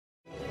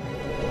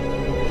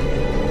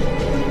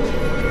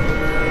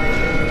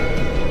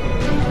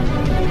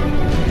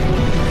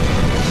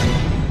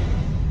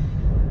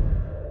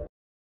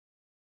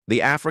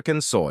The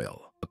African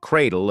soil, a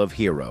cradle of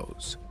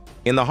heroes.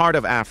 In the heart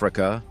of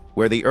Africa,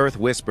 where the earth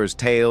whispers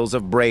tales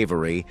of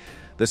bravery,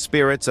 the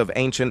spirits of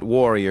ancient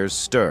warriors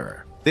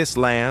stir. This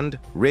land,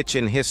 rich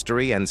in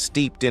history and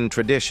steeped in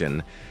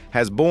tradition,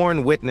 has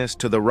borne witness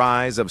to the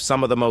rise of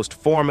some of the most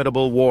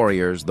formidable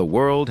warriors the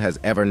world has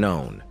ever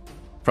known.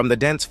 From the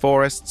dense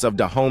forests of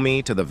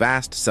Dahomey to the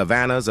vast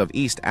savannas of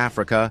East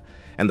Africa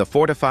and the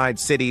fortified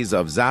cities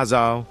of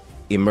Zaza,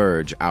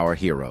 emerge our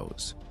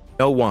heroes.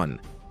 No one,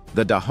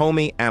 the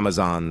Dahomey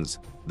Amazons,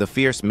 the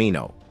fierce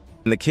Mino.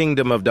 In the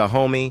kingdom of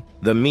Dahomey,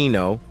 the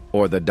Mino,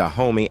 or the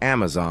Dahomey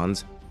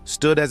Amazons,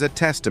 stood as a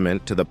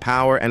testament to the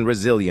power and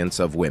resilience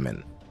of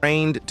women.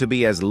 Trained to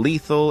be as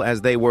lethal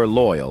as they were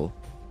loyal,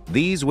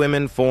 these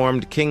women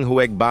formed King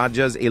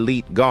Huegbaja's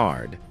elite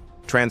guard,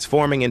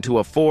 transforming into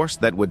a force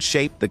that would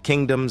shape the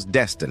kingdom's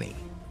destiny.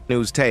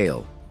 Senu's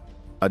tale,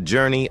 a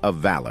journey of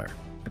valor.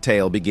 The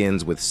tale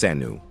begins with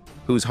Senu,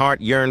 whose heart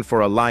yearned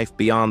for a life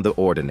beyond the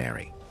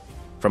ordinary.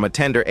 From a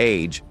tender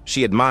age,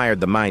 she admired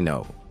the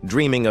Mino,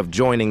 dreaming of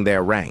joining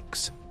their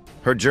ranks.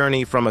 Her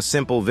journey from a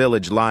simple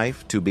village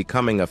life to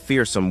becoming a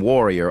fearsome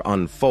warrior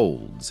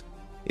unfolds,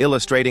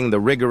 illustrating the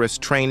rigorous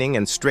training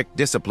and strict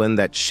discipline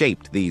that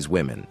shaped these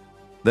women.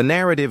 The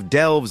narrative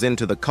delves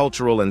into the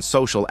cultural and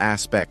social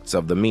aspects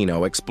of the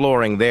Mino,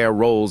 exploring their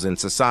roles in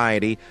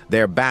society,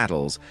 their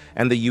battles,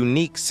 and the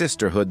unique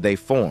sisterhood they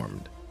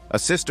formed. A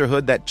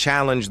sisterhood that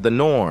challenged the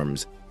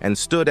norms and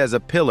stood as a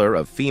pillar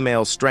of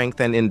female strength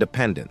and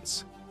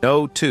independence.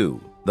 No,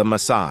 too, the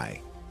Maasai,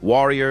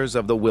 warriors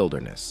of the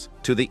wilderness.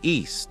 To the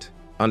east,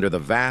 under the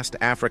vast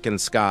African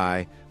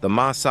sky, the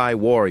Maasai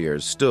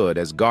warriors stood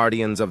as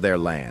guardians of their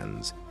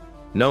lands.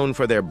 Known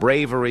for their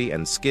bravery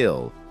and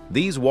skill,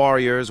 these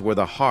warriors were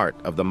the heart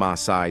of the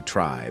Maasai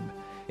tribe,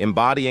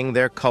 embodying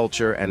their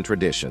culture and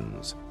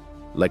traditions.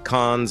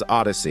 Lacan's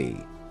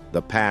Odyssey,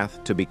 the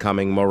path to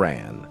becoming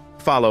Moran.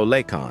 Follow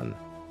Lacan,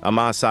 a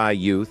Maasai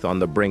youth on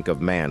the brink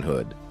of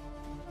manhood.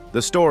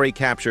 The story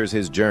captures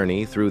his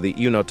journey through the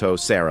Unoto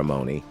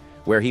ceremony,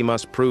 where he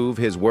must prove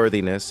his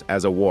worthiness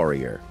as a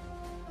warrior.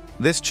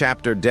 This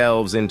chapter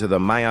delves into the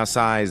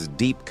Maasai's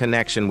deep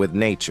connection with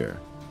nature,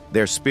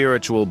 their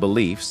spiritual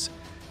beliefs,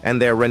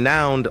 and their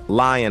renowned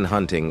lion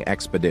hunting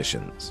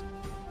expeditions.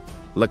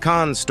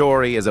 Lacan's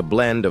story is a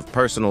blend of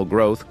personal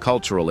growth,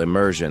 cultural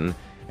immersion,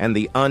 and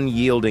the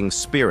unyielding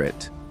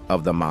spirit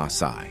of the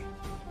Maasai.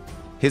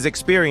 His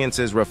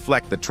experiences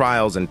reflect the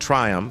trials and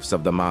triumphs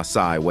of the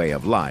Maasai way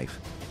of life,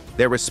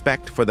 their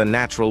respect for the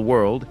natural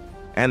world,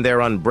 and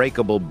their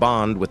unbreakable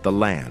bond with the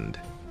land.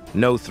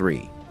 No.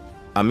 3.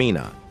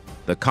 Amina,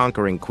 the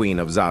conquering queen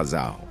of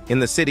Zaza. In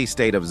the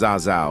city-state of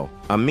Zaza,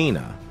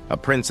 Amina, a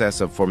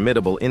princess of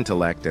formidable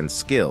intellect and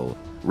skill,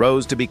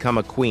 rose to become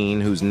a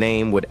queen whose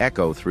name would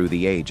echo through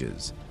the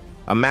ages.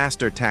 A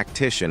master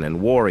tactician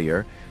and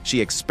warrior,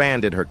 she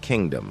expanded her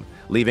kingdom,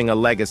 leaving a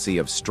legacy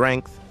of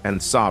strength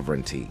and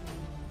sovereignty.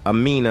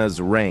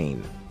 Amina's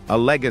reign, a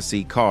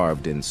legacy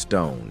carved in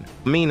stone.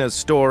 Amina's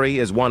story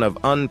is one of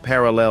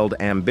unparalleled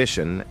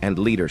ambition and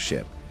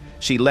leadership.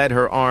 She led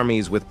her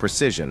armies with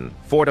precision,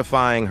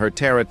 fortifying her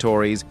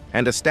territories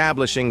and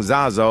establishing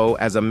Zaza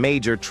as a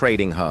major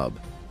trading hub.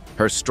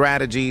 Her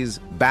strategies,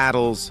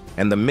 battles,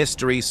 and the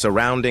mystery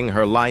surrounding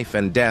her life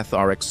and death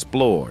are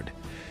explored,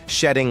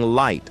 shedding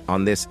light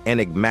on this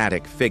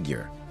enigmatic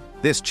figure.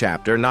 This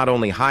chapter not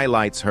only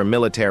highlights her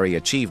military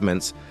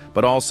achievements,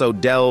 but also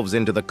delves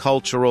into the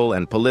cultural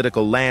and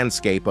political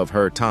landscape of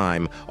her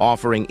time,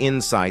 offering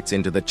insights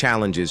into the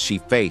challenges she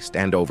faced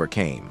and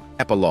overcame.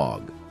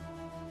 Epilogue.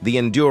 The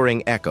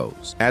enduring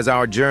echoes. As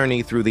our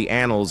journey through the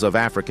annals of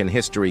African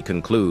history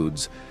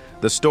concludes,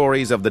 the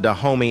stories of the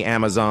Dahomey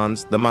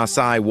Amazons, the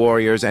Maasai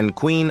warriors, and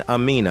Queen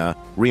Amina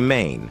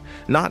remain,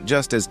 not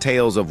just as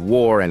tales of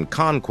war and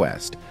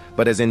conquest,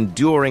 but as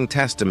enduring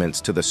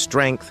testaments to the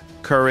strength,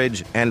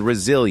 courage, and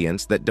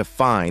resilience that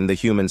define the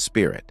human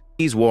spirit.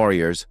 These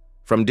warriors,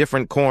 from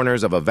different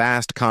corners of a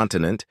vast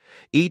continent,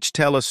 each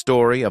tell a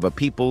story of a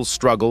people's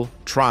struggle,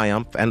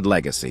 triumph, and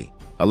legacy.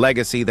 A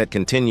legacy that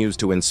continues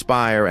to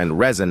inspire and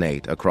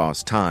resonate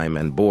across time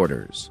and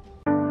borders.